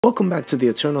Welcome back to the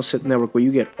Eternal Sith Network, where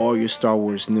you get all your Star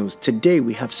Wars news. Today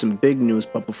we have some big news,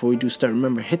 but before we do start,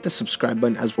 remember, hit the subscribe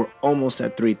button as we're almost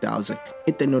at 3,000.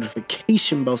 Hit the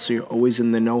notification bell so you're always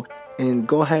in the know, and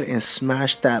go ahead and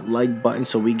smash that like button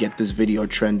so we get this video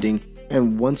trending.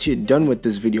 And once you're done with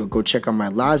this video, go check out my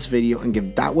last video and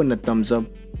give that one a thumbs up.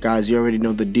 Guys, you already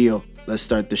know the deal. Let's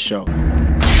start the show.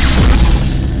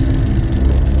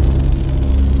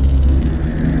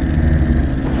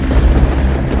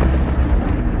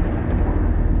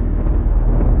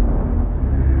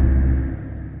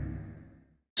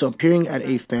 So appearing at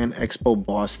a fan expo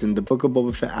Boston, the Book of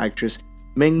Boba Fett actress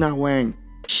Ming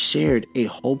shared a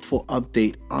hopeful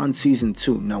update on season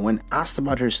 2. Now, when asked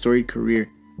about her storied career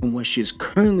and what she is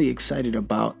currently excited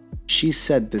about, she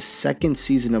said the second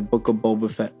season of Book of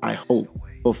Boba Fett, I hope,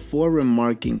 before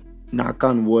remarking, knock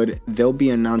on wood, they'll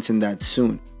be announcing that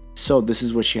soon. So this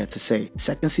is what she had to say.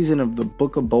 Second season of the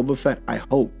Book of Boba Fett, I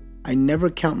hope. I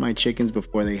never count my chickens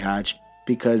before they hatch,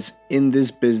 because in this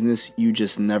business, you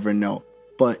just never know.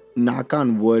 But knock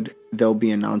on wood, they'll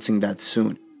be announcing that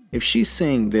soon. If she's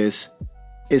saying this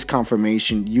is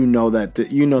confirmation, you know that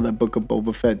Book of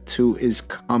Boba Fett 2 is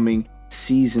coming.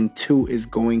 Season 2 is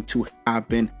going to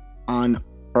happen on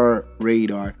her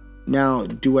radar. Now,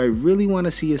 do I really want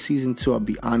to see a season 2? I'll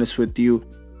be honest with you.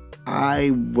 I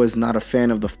was not a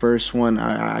fan of the first one.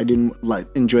 I didn't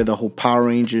enjoy the whole Power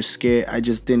Rangers skit. I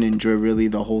just didn't enjoy really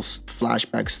the whole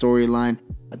flashback storyline.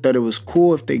 I thought it was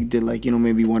cool if they did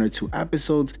maybe 1 or 2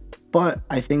 episodes, but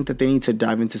I think that they need to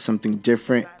dive into something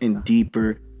different and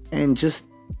deeper, and just,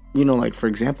 for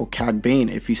example, Cad Bane,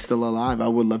 if he's still alive, I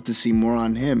would love to see more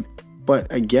on him.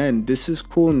 But again, this is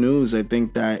cool news. I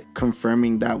think that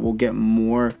confirming that we'll get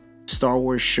more Star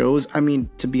Wars shows. I mean,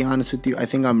 to be honest with you, I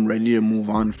think I'm ready to move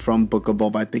on from Book of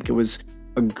Boba. I think it was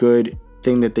a good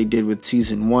thing that they did with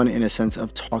season 1 in a sense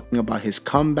of talking about his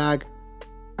comeback.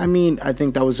 I mean, I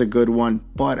think that was a good one,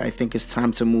 but I think it's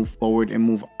time to move forward and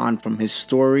move on from his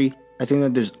story. I think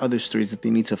that there's other stories that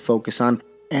they need to focus on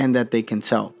and that they can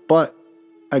tell. But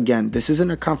again, this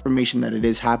isn't a confirmation that it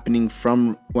is happening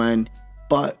from when,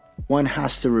 but one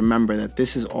has to remember that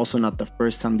this is also not the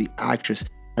first time the actress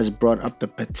has brought up the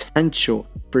potential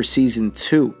for season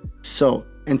 2. So,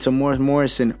 and Tamora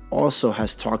Morrison also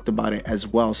has talked about it as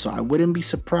well. So I wouldn't be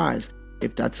surprised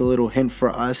if that's a little hint for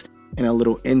us and a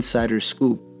little insider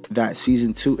scoop that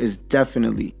season 2 is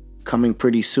definitely coming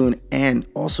pretty soon. And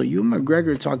also, Ewan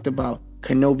McGregor talked about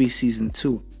Kenobi season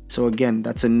 2. So again,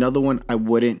 that's another one I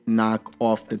wouldn't knock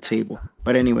off the table.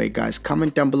 But anyway, guys,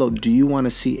 comment down below. Do you want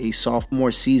to see a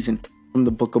sophomore season from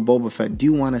the Book of Boba Fett? Do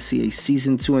you want to see a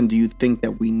season 2, and do you think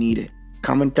that we need it?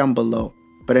 Comment down below.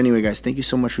 But anyway, guys, thank you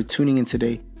so much for tuning in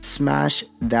today. Smash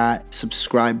that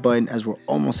subscribe button as we're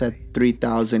almost at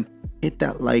 3,000. Hit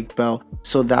that like bell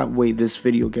so that way this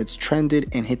video gets trended,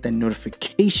 and hit that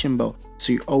notification bell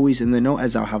so you're always in the know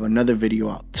as I'll have another video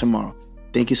out tomorrow.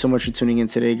 Thank you so much for tuning in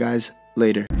today, guys.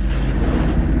 Later.